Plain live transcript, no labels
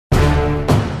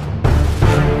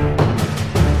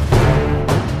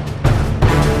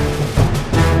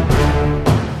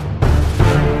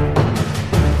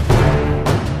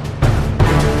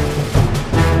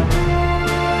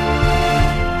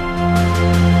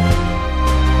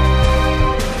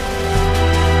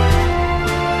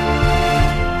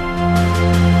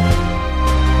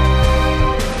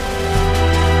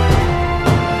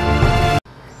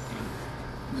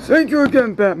Thank you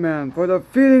again, Batman, for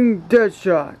defeating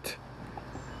Deadshot.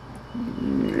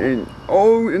 And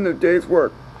all in the day's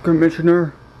work,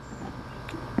 Commissioner.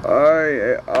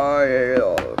 I hate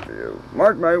all of you.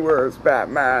 Mark my words,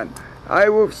 Batman. I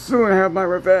will soon have my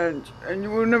revenge, and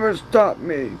you will never stop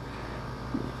me.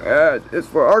 And it's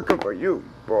for Arkham for you,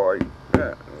 boy.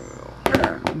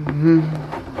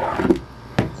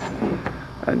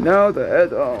 And now to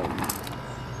head home.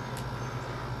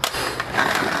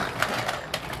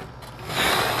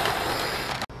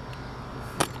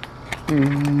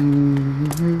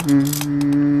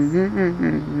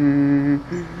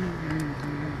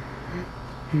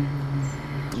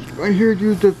 I heard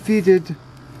you defeated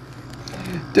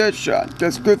Deadshot.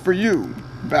 That's good for you,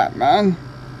 Batman.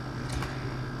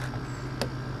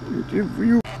 You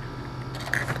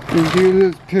do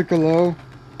this, Piccolo.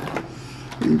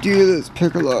 You do this,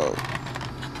 Piccolo.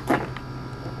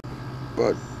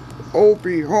 But I'll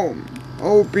be home.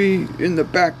 I'll be in the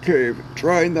Batcave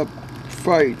trying to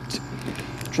fight.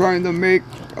 Trying to make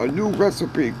a new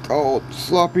recipe called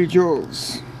Sloppy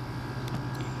Joes.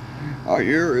 I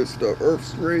hear it's the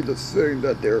Earth's greatest thing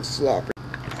that they're sloppy.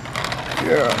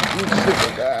 Yeah, I'm sick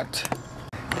of that.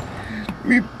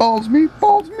 Meatballs,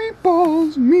 meatballs,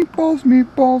 meatballs, meatballs,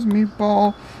 meatballs,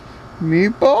 meatball,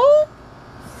 meatball.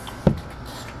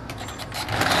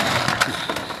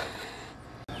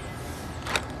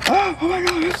 Oh my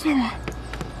God, it's someone.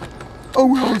 Oh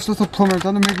well, it's just a plumber. It's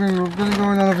gonna make me. We're gonna go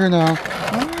out of here now.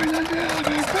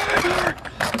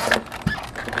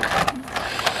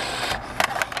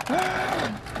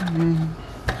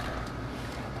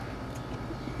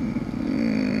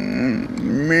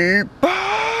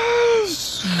 Meatballs.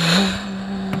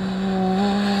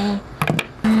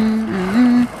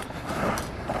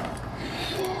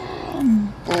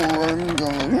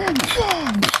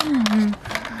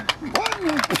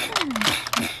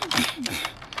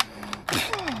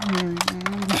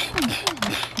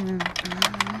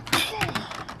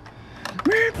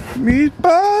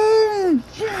 Meatballs!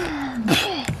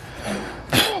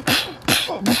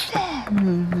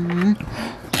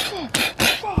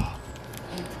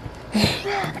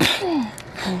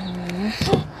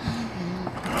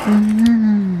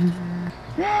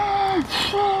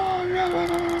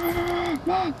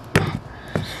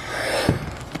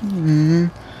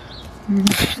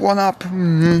 One up.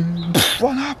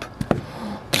 One up.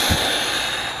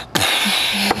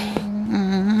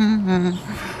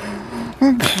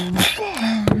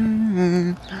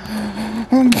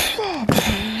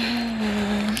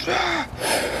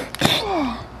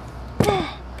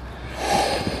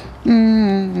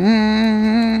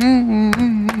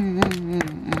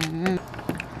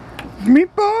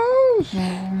 Meatballs!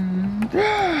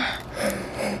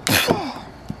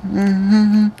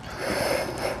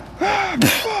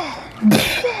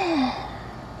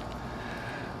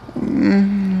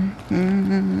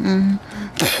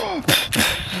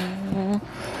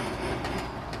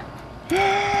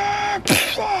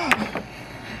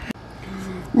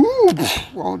 Ooh,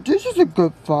 well, this is a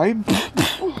good fight.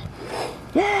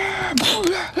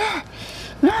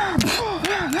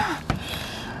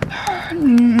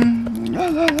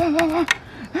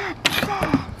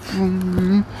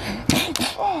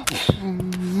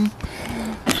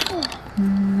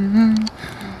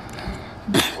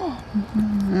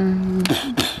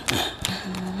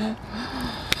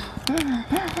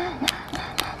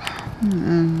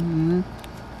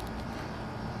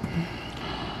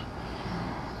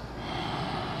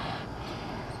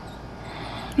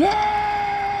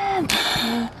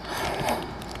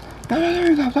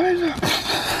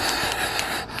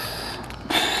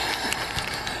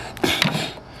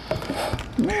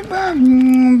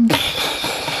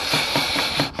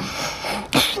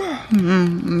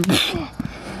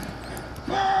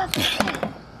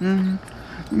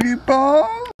 Meatball.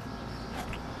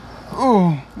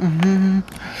 Oh.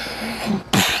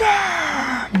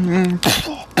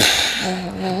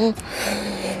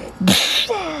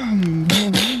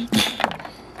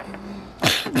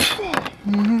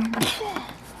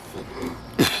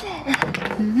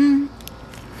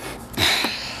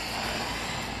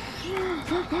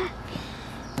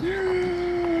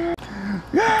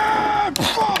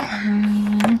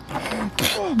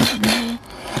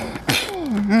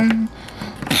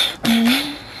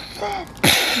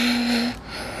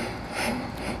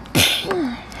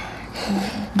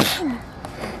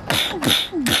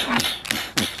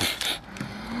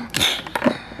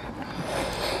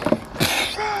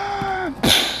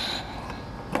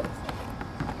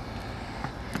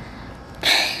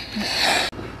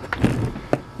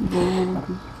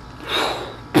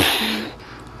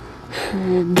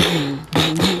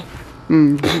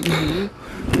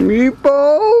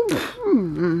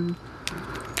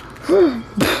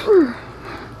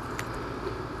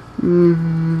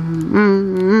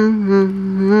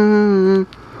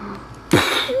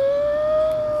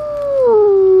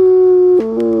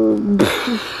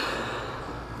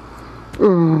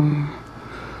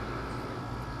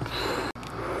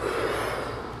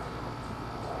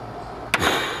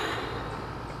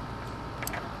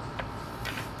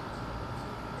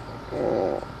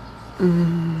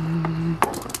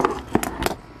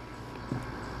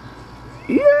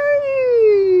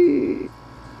 Yay!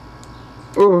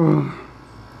 Oh.